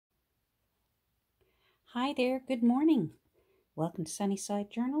Hi there, good morning. Welcome to Sunnyside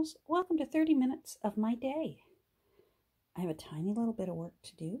Journals. Welcome to 30 minutes of my day. I have a tiny little bit of work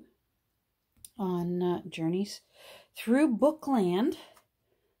to do on journeys through Bookland.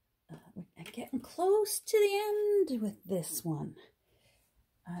 We're getting close to the end with this one.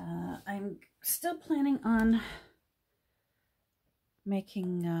 I'm still planning on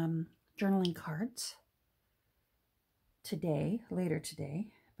making journaling cards later today,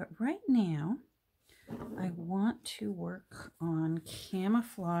 but right now I want to work on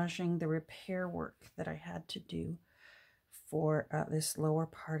camouflaging the repair work that I had to do for this lower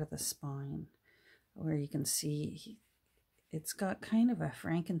part of the spine, where you can see it's got kind of a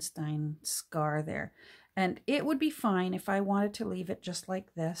Frankenstein scar there. And it would be fine if I wanted to leave it just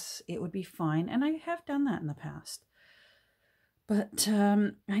like this. It would be fine, and I have done that in the past. But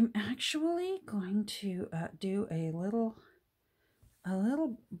I'm actually going to do a little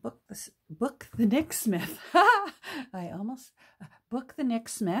book the Nick Smith. I almost book the Nick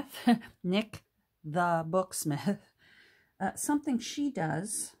Smith, Nick the Booksmith. Something she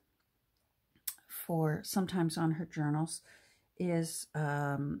does for sometimes on her journals is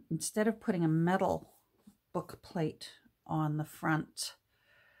instead of putting a metal book plate on the front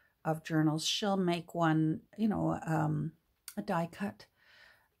of journals, she'll make one, a die cut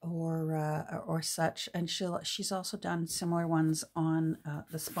or such, and she's also done similar ones on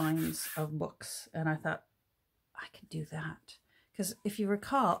the spines of books, and I thought I could do that because if you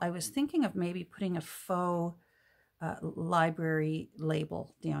recall, I was thinking of maybe putting a faux library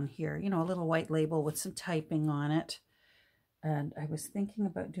label down here, a little white label with some typing on it, and I was thinking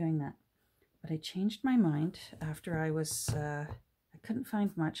about doing that, but I changed my mind after I couldn't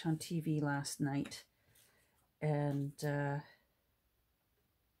find much on TV last night, and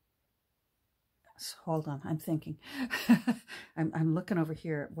so hold on, I'm thinking. I'm looking over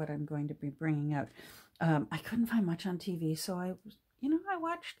here at what I'm going to be bringing out. I couldn't find much on TV, so I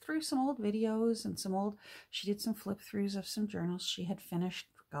watched through some old videos and she did some flip throughs of some journals she had finished,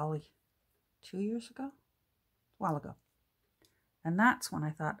 golly, 2 years ago? A while ago. And that's when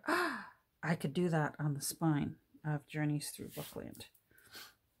I thought, I could do that on the spine of Journeys Through Bookland.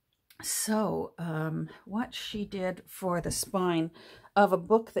 So, what she did for the spine of a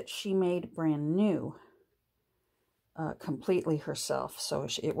book that she made brand new, completely herself. So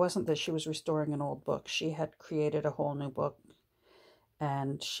it wasn't that she was restoring an old book. She had created a whole new book,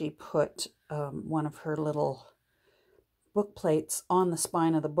 and she put one of her little book plates on the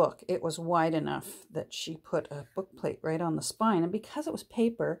spine of the book. It was wide enough that she put a book plate right on the spine, and because it was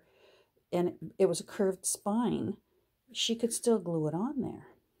paper and it was a curved spine, she could still glue it on there.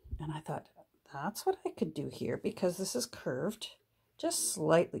 And I thought, that's what I could do here, because this is curved, just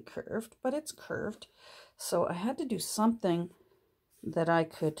slightly curved, but it's curved. So I had to do something that I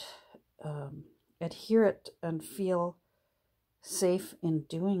could adhere it and feel safe in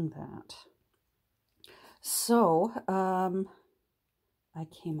doing that. So I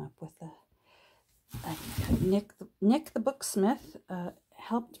came up with Nick the Booksmith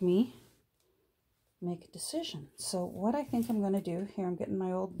helped me make a decision. So what I think I'm going to do here, I'm getting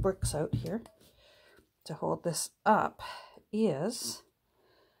my old bricks out here to hold this up, is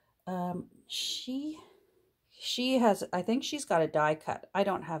she has, I think she's got a die cut. I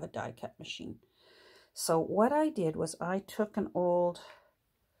don't have a die cut machine. So what I did was I took an old,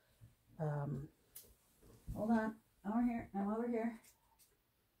 hold on, I'm over here.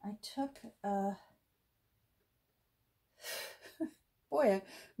 I took, boy,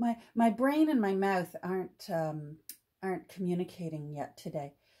 my brain and my mouth aren't communicating yet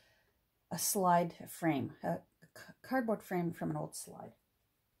today. A slide frame, a cardboard frame from an old slide.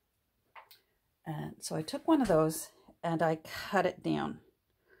 And so I took one of those and I cut it down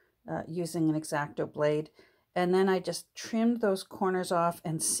using an X-Acto blade. And then I just trimmed those corners off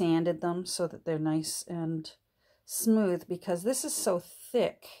and sanded them so that they're nice and smooth, because this is so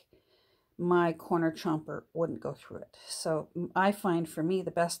thick, my corner chomper wouldn't go through it. So I find for me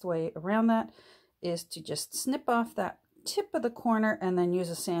the best way around that is to just snip off that tip of the corner and then use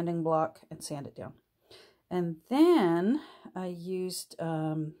a sanding block and sand it down. And then I used,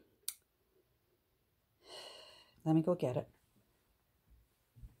 let me go get it.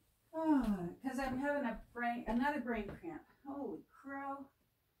 Oh, because I'm having another brain cramp. Holy crow.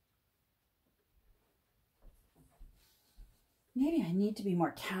 Maybe I need to be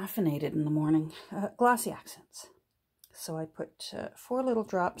more caffeinated in the morning. Glossy Accents. So I put 4 little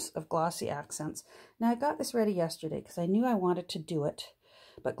drops of Glossy Accents. Now I got this ready yesterday because I knew I wanted to do it,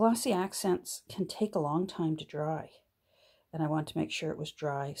 but Glossy Accents can take a long time to dry, and I wanted to make sure it was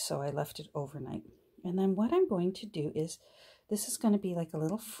dry, so I left it overnight. And then what I'm going to do is, This is going to be like a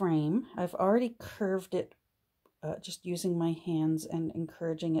little frame. I've already curved it just using my hands and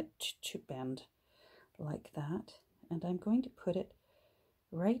encouraging it to bend like that. And I'm going to put it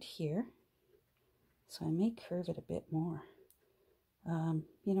right here. So I may curve it a bit more. You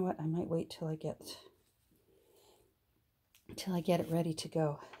know what? I might wait till I get it ready to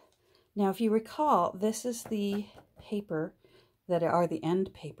go. Now, if you recall, this is the paper that are the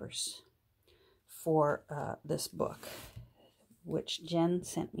end papers for this book, which Jen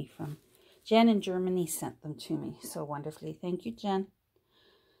sent me from. Jen in Germany sent them to me so wonderfully. Thank you, Jen.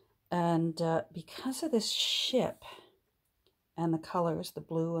 And because of this ship and the colors, the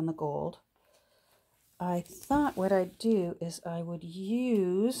blue and the gold, I thought what I'd do is I would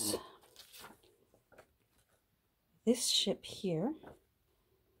use this ship here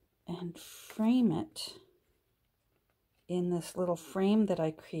and frame it in this little frame that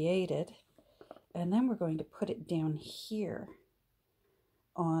I created. And then we're going to put it down here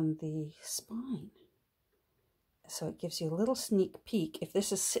on the spine. So it gives you a little sneak peek. If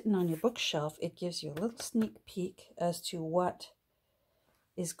this is sitting on your bookshelf, it gives you a little sneak peek as to what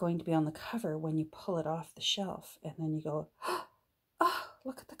is going to be on the cover when you pull it off the shelf. And then you go, oh,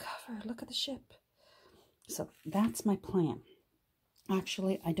 look at the cover, look at the ship. So that's my plan.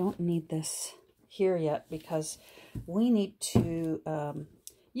 Actually, I don't need this here yet because we need to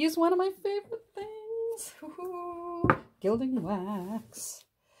use one of my favorite things. Gilding wax.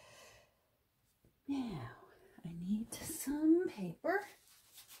 Now, I need some paper.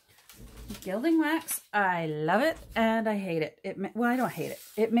 Gilding wax, I love it and I hate it. Well, I don't hate it.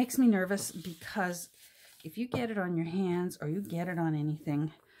 It makes me nervous because if you get it on your hands or you get it on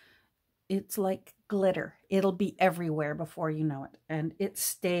anything, it's like glitter. It'll be everywhere before you know it, and it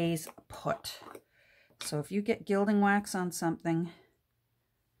stays put. So if you get gilding wax on something,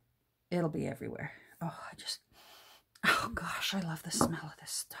 it'll be everywhere. Oh gosh, I love the smell of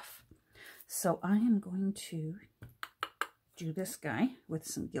this stuff. So I am going to do this guy with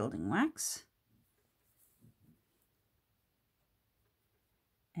some gilding wax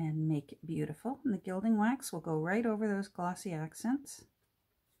and make it beautiful. And the gilding wax will go right over those glossy accents,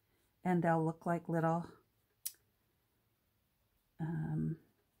 and they'll look like little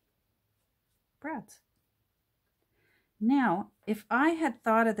brads. Now, if I had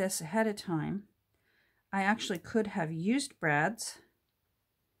thought of this ahead of time, I actually could have used brads.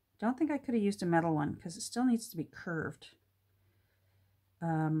 Don't think I could have used a metal one because it still needs to be curved.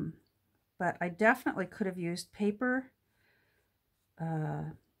 But I definitely could have used paper,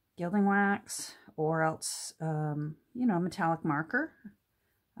 gilding wax, or else, you know, metallic marker.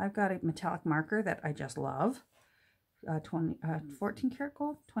 I've got a metallic marker that I just love. 14 karat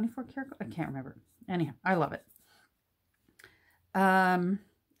gold, 24 karat gold, I can't remember. Anyhow, I love it. And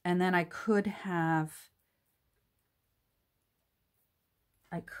then I could have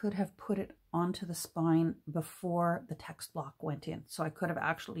put it onto the spine before the text block went in. So I could have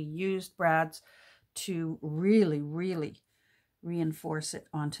actually used brads to really, really reinforce it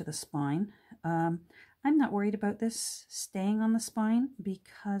onto the spine. I'm not worried about this staying on the spine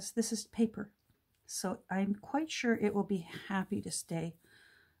because this is paper. So I'm quite sure it will be happy to stay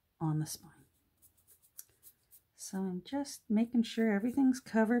on the spine. So I'm just making sure everything's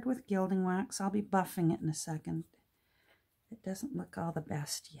covered with gilding wax. I'll be buffing it in a second. It doesn't look all the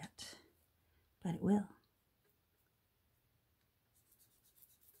best yet, but it will.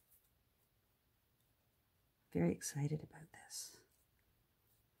 Very excited about this.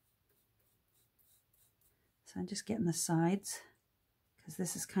 So I'm just getting the sides because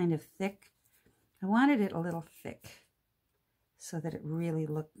this is kind of thick. I wanted it a little thick so that it really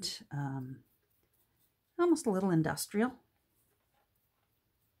looked almost a little industrial.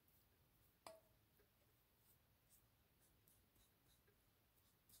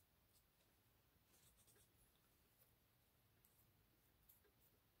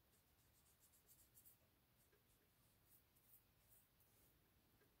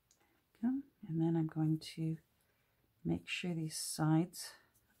 And then I'm going to make sure these sides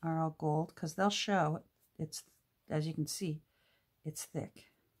are all gold because they'll show. It's, as you can see, it's thick.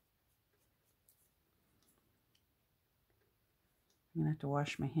 I'm going to have to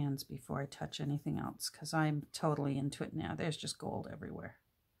wash my hands before I touch anything else because I'm totally into it now. There's just gold everywhere.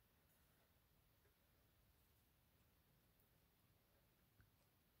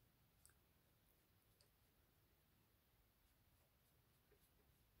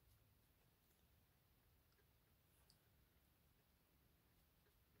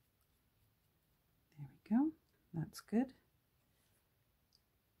 There we go. That's good.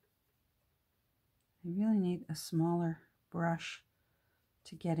 I really need a smaller brush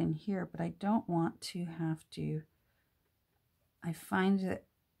to get in here, but I don't want to have to I find that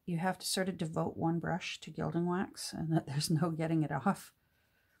you have to sort of devote one brush to gilding wax and that there's no getting it off.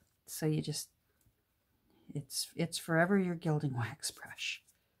 So you just, it's forever your gilding wax brush.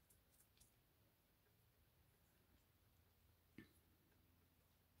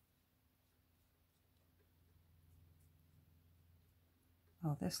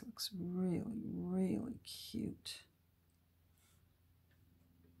 Oh, this looks really, really cute.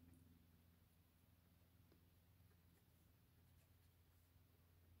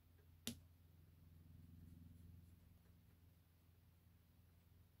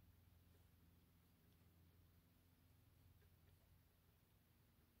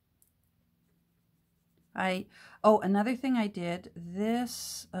 Oh, another thing I did,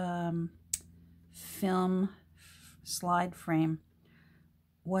 this film slide frame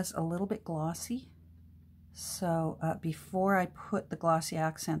was a little bit glossy. So before I put the glossy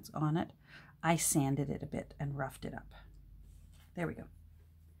accents on it, I sanded it a bit and roughed it up. There we go.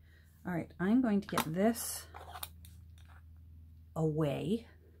 All right, I'm going to get this away,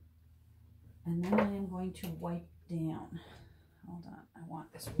 and then I am going to wipe down. Hold on, I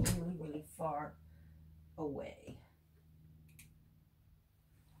want this really, really far away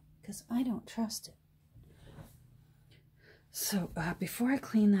because I don't trust it. So before I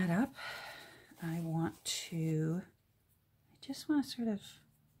clean that up, I just want to sort of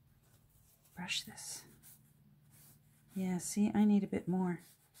brush this. Yeah, see, I need a bit more.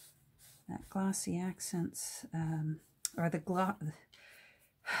 That glossy accents, or the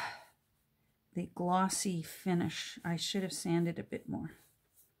glossy finish, I should have sanded a bit more.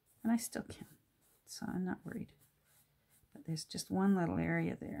 And I still can, so I'm not worried. But there's just one little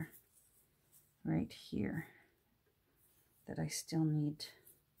area there, right here, that I still need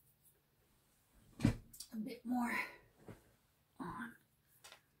a bit more on.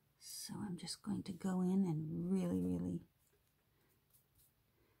 So I'm just going to go in and really, really...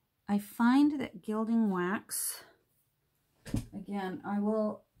 I find that gilding wax, again, I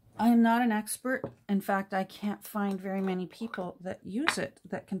am not an expert. In fact, I can't find very many people that use it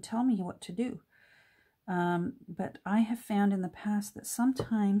that can tell me what to do. But I have found in the past that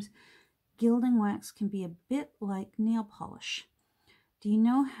sometimes gilding wax can be a bit like nail polish. Do you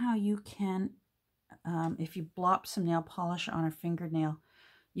know how you can, if you blop some nail polish on a fingernail,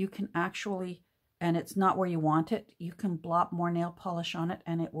 you can actually, and it's not where you want it, you can blop more nail polish on it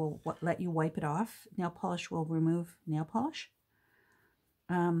and it will let you wipe it off. Nail polish will remove nail polish.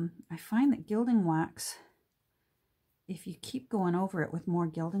 I find that gilding wax, if you keep going over it with more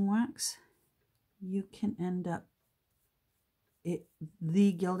gilding wax, you can end up,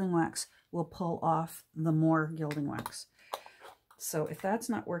 the gilding wax will pull off the more gilding wax. So if that's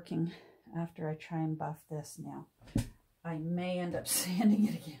not working after I try and buff this now, I may end up sanding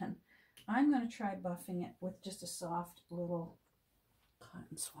it again. I'm going to try buffing it with just a soft little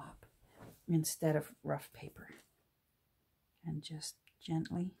cotton swab instead of rough paper. And just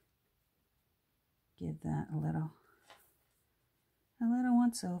gently give that a little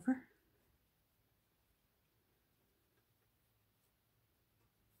once over.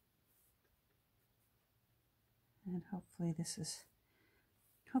 And hopefully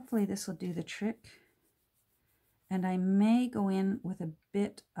this will do the trick. And I may go in with a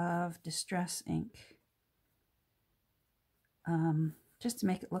bit of Distress ink just to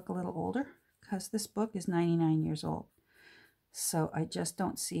make it look a little older, because this book is 99 years old. So I just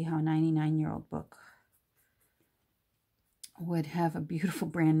don't see how a 99-year-old book would have a beautiful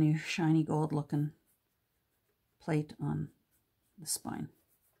brand new shiny gold looking plate on the spine.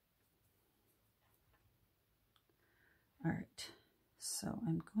 All right, so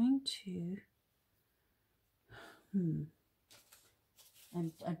I'm going to,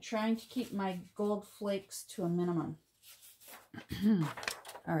 I'm trying to keep my gold flakes to a minimum.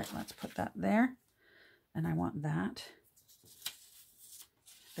 All right, let's put that there. And I want that.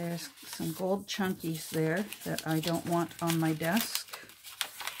 There's some gold chunkies there that I don't want on my desk.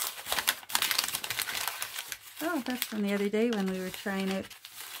 Oh, that's from the other day when we were trying out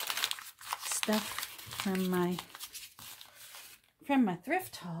stuff from my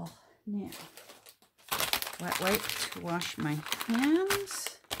thrift haul. Now, wet wipe to wash my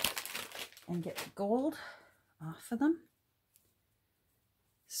hands and get the gold off of them.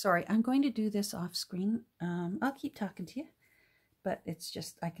 Sorry, I'm going to do this off screen. I'll keep talking to you, but it's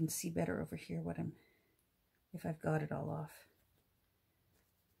just I can see better over here if I've got it all off.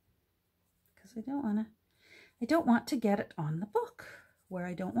 Because I don't want to get it on the book where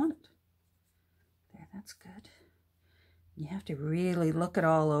I don't want it. There, that's good. You have to really look it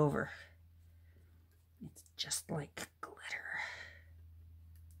all over. It's just like glitter.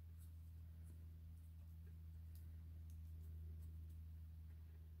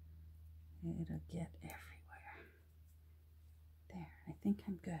 It'll get everywhere. There, I think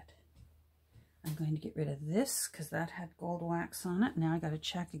I'm good. I'm going to get rid of this because that had gold wax on it. Now I got to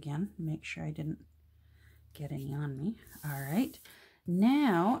check again, make sure I didn't get any on me. All right,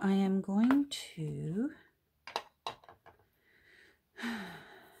 now I am going to,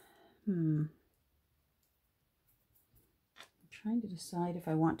 I'm trying to decide if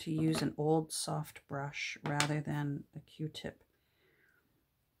I want to use an old soft brush rather than a Q-tip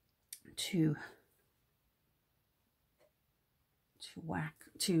to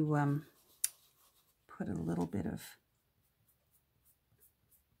put a little bit of,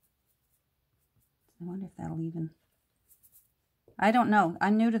 I wonder if that'll even, I don't know,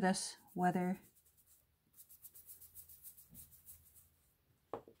 I'm new to this, whether,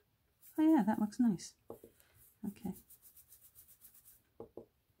 oh yeah, that looks nice. Okay.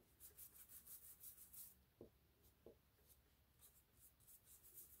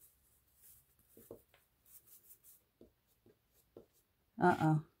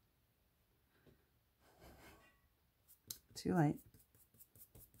 Uh-oh. Too late.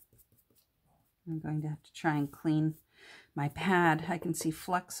 I'm going to have to try and clean my pad. I can see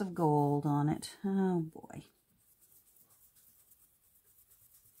flecks of gold on it. Oh boy.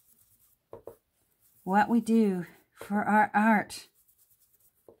 What we do for our art.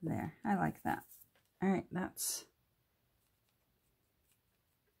 There, I like that. All right, that's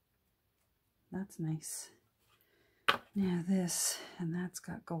nice. Now this, and that's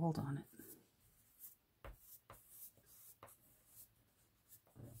got gold on it.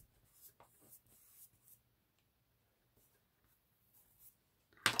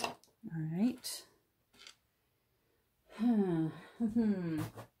 All right.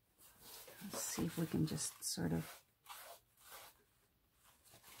 Let's see if we can just sort of,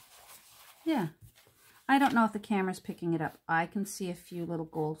 yeah. I don't know if the camera's picking it up. I can see a few little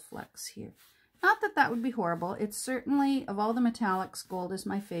gold flecks here. Not that that would be horrible. It's certainly, of all the metallics, gold is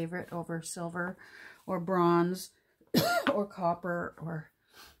my favorite over silver or bronze or copper, or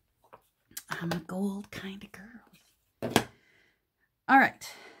I'm a gold kind of girl. All right,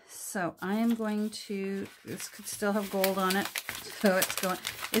 so I am going to, this could still have gold on it, so it's going,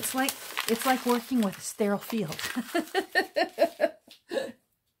 it's like working with a sterile field.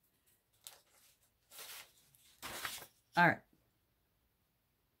 All right.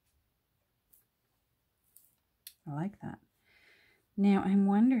 I like that. Now I'm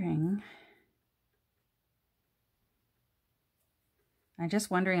wondering, I'm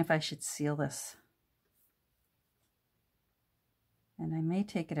just wondering if I should seal this. And I may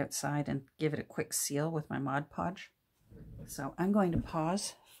take it outside and give it a quick seal with my Mod Podge. So I'm going to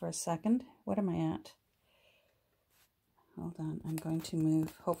pause for a second. What am I at? Hold on, I'm going to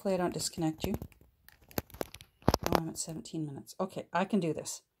move. Hopefully I don't disconnect you. Oh, I'm at 17 minutes. Okay, I can do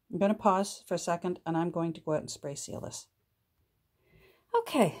this. I'm going to pause for a second and I'm going to go out and spray seal this.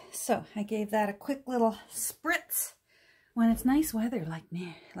 Okay, so I gave that a quick little spritz. When it's nice weather like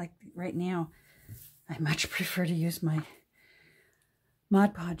right now, I much prefer to use my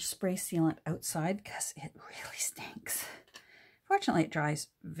Mod Podge spray sealant outside because it really stinks. Fortunately, it dries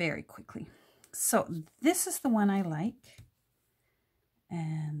very quickly. So this is the one I like.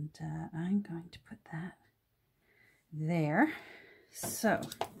 And I'm going to put that there. So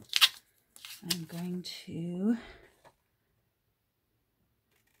I'm going to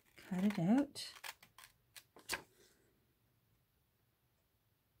cut it out.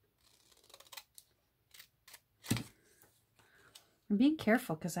 I'm being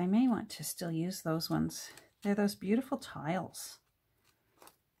careful because I may want to still use those ones. They're those beautiful tiles.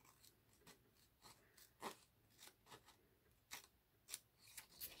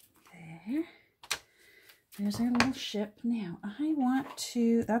 There. There's our little ship. Now, I want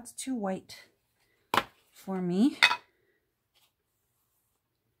to, that's too white for me.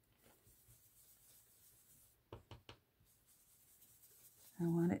 I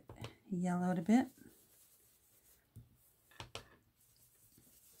want it yellowed a bit.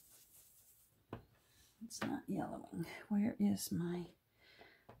 It's not yellowing. Where is my,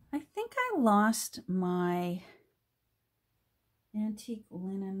 I think I lost my antique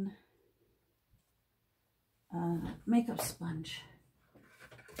linen makeup sponge.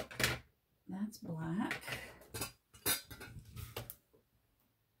 That's black.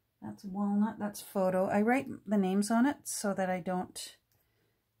 That's walnut. That's photo. I write the names on it so that I don't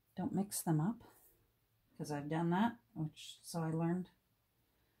mix them up, because I've done that, so I learned.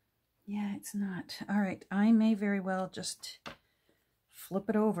 Yeah, it's not. All right, I may very well just flip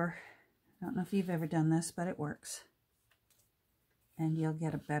it over. I don't know if you've ever done this, but it works. And you'll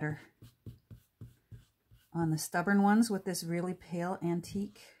get a better, on the stubborn ones with this really pale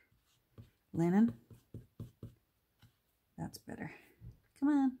antique, linen. That's better. Come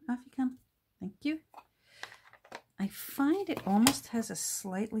on, off you come. Thank you. I find it almost has a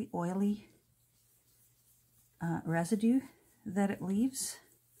slightly oily residue that it leaves.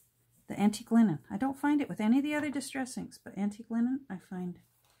 The antique linen. I don't find it with any of the other distress inks, but antique linen I find.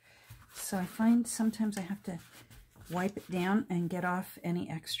 So I find sometimes I have to wipe it down and get off any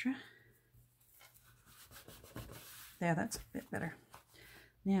extra. There, that's a bit better.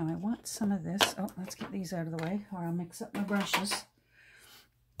 Now I want some of this. Oh, let's get these out of the way or I'll mix up my brushes.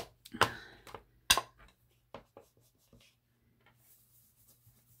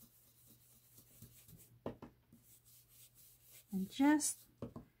 And just,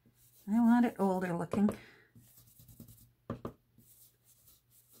 I want it older looking.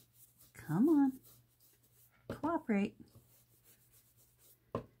 Come on, cooperate.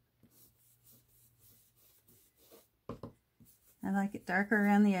 I like it darker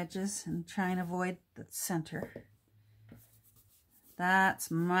around the edges and try and avoid the center. That's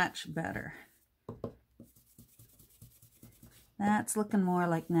much better. That's looking more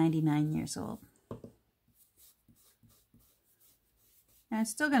like 99 years old. And I'm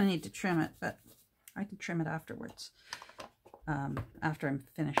still going to need to trim it, but I can trim it afterwards, after I'm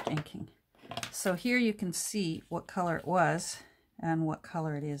finished inking. So here you can see what color it was and what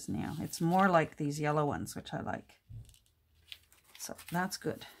color it is now. It's more like these yellow ones, which I like. So that's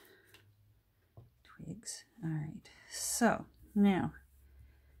good. Twigs. All right. So now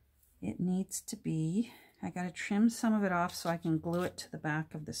it needs to be, I got to trim some of it off so I can glue it to the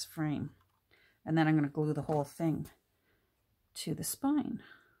back of this frame. And then I'm going to glue the whole thing to the spine.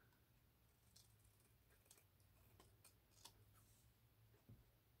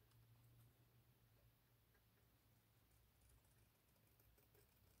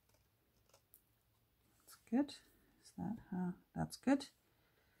 That's good. Is that how? That's good.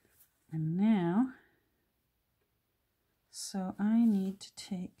 And now, so I need to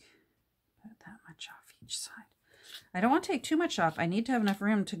take about that much off each side. I don't want to take too much off. I need to have enough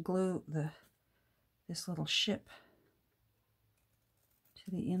room to glue this little ship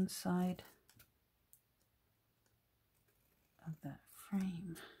to the inside of that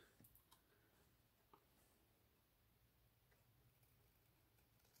frame.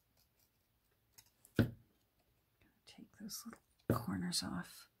 Take those little corners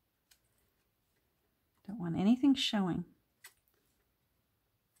off. Don't want anything showing.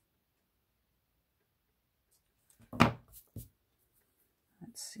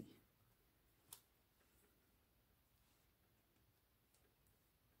 Let's see.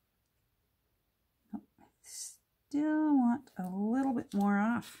 Oh, I still want a little bit more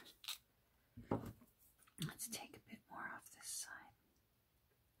off. Let's take a bit more off this side.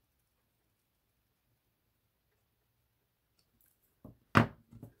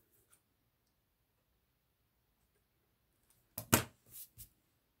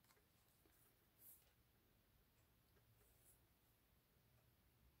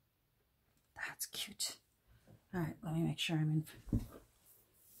 That's cute. All right, let me make sure I'm in.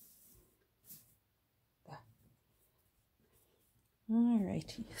 There. All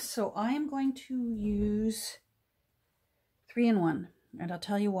righty. So I am going to use 3-in-1, and I'll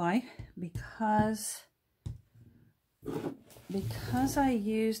tell you why. Because I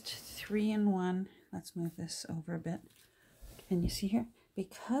used 3-in-1. Let's move this over a bit. Can you see here?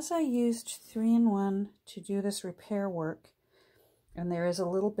 Because I used 3-in-1 to do this repair work, and there is a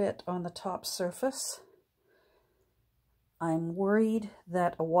little bit on the top surface, I'm worried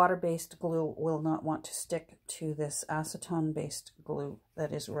that a water-based glue will not want to stick to this acetone-based glue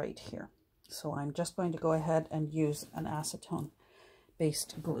that is right here. So I'm just going to go ahead and use an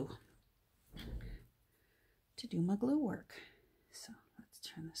acetone-based glue to do my glue work. So let's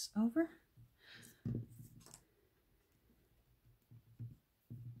turn this over. I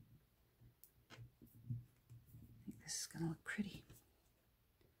think this is going to look pretty.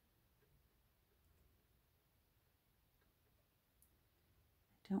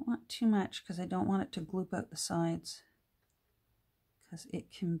 Don't want too much because I don't want it to gloop out the sides because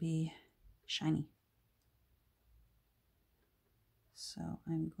it can be shiny. So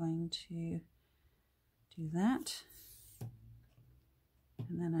I'm going to do that.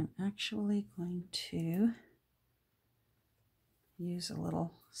 And then I'm actually going to use a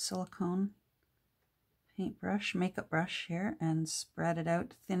little silicone paintbrush, makeup brush here, and spread it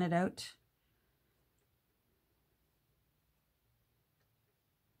out, thin it out.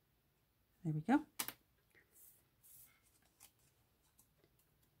 There we go.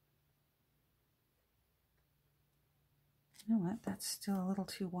 You know what? That's still a little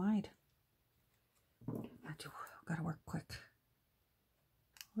too wide. Gotta work quick.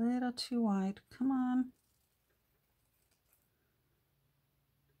 a little too wide. Come on.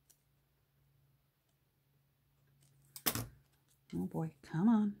 Oh boy, come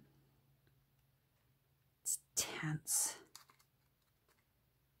on. It's tense.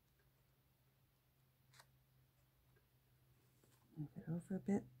 Move it over a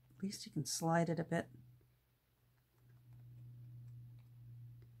bit. At least you can slide it a bit.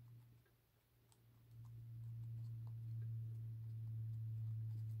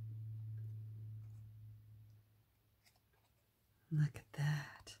 Look at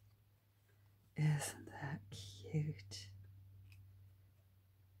that. Isn't that cute?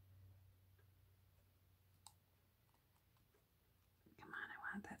 Come on, I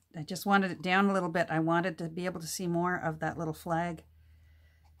want that. I just wanted it down a little bit. I wanted to be able to see more of that little flag.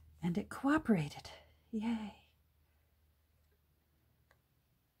 And it cooperated. Yay.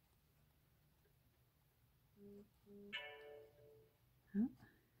 Oh.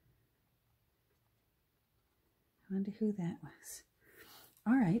 I wonder who that was.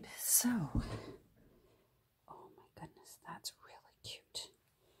 All right, so, oh my goodness, that's really cute.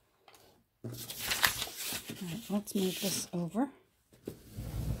 All right, let's move this over.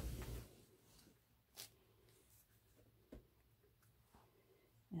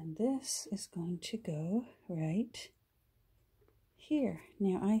 And this is going to go right here.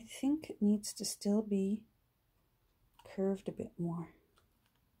 Now, I think it needs to still be curved a bit more.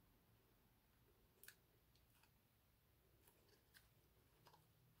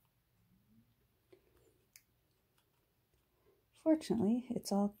 Fortunately,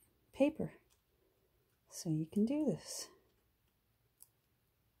 it's all paper, so you can do this.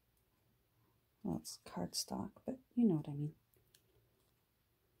 Well, it's cardstock, but you know what I mean.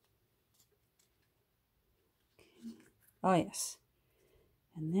 Okay. Oh, yes.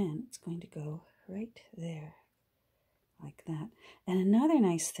 And then it's going to go right there, like that. And another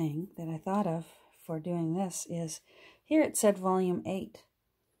nice thing that I thought of for doing this is, here it said volume 8.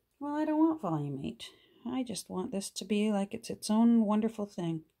 Well, I don't want volume 8. I just want this to be like it's its own wonderful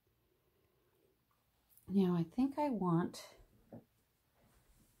thing. Now, I think I want...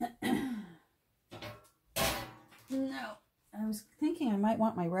 No, I was thinking I might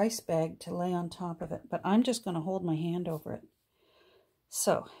want my rice bag to lay on top of it, but I'm just going to hold my hand over it.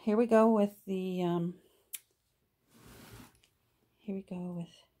 So, here we go with the, here we go with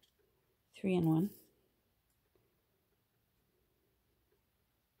 3-in-1.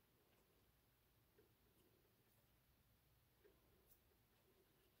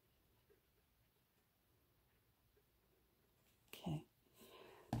 Okay.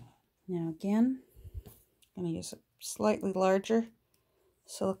 Now again, I'm going to use a slightly larger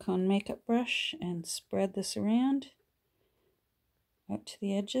silicone makeup brush and spread this around out to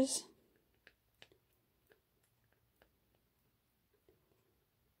the edges.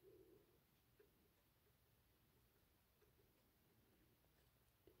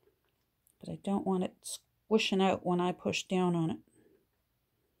 But I don't want it squishing out when I push down on it.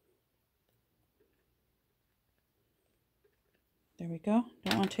 There we go.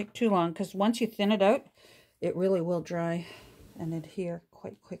 Don't want to take too long, because once you thin it out, it really will dry and adhere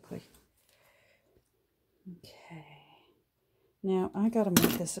quite quickly. Okay. Now, I gotta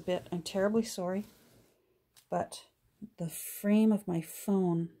move this a bit. I'm terribly sorry, but the frame of my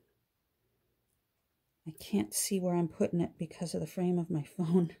phone, I can't see where I'm putting it because of the frame of my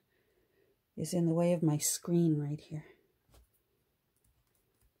phone is in the way of my screen right here.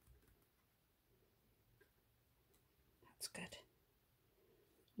 That's good.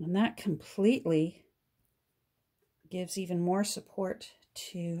 And that completely gives even more support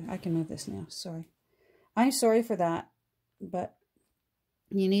to... I can move this now, sorry. I'm sorry for that, but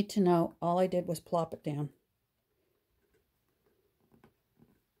you need to know all I did was plop it down.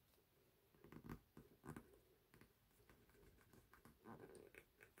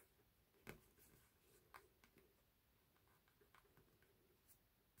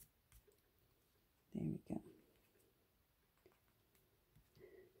 There we go.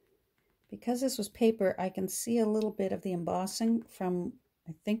 Because this was paper, I can see a little bit of the embossing from,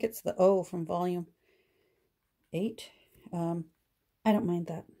 I think it's the O from volume 8. I don't mind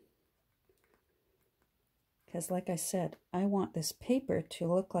that. Because like I said, I want this paper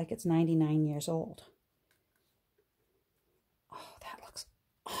to look like it's 99 years old. Oh, that looks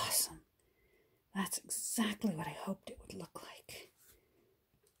awesome. That's exactly what I hoped it would look like.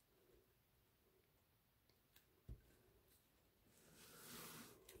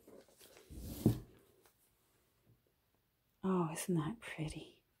 Oh, isn't that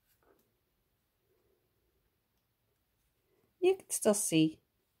pretty? You can still see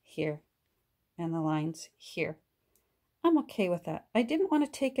here and the lines here. I'm okay with that. I didn't want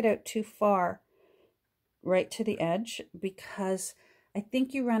to take it out too far right to the edge because I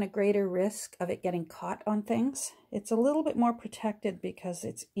think you run a greater risk of it getting caught on things. It's a little bit more protected because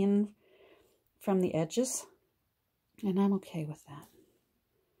it's in from the edges, and I'm okay with that.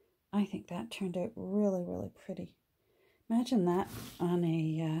 I think that turned out really, really pretty. Imagine that on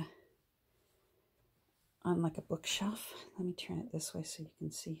a on like a bookshelf. Let me turn it this way so you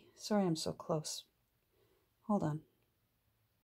can see. Sorry I'm so close. Hold on.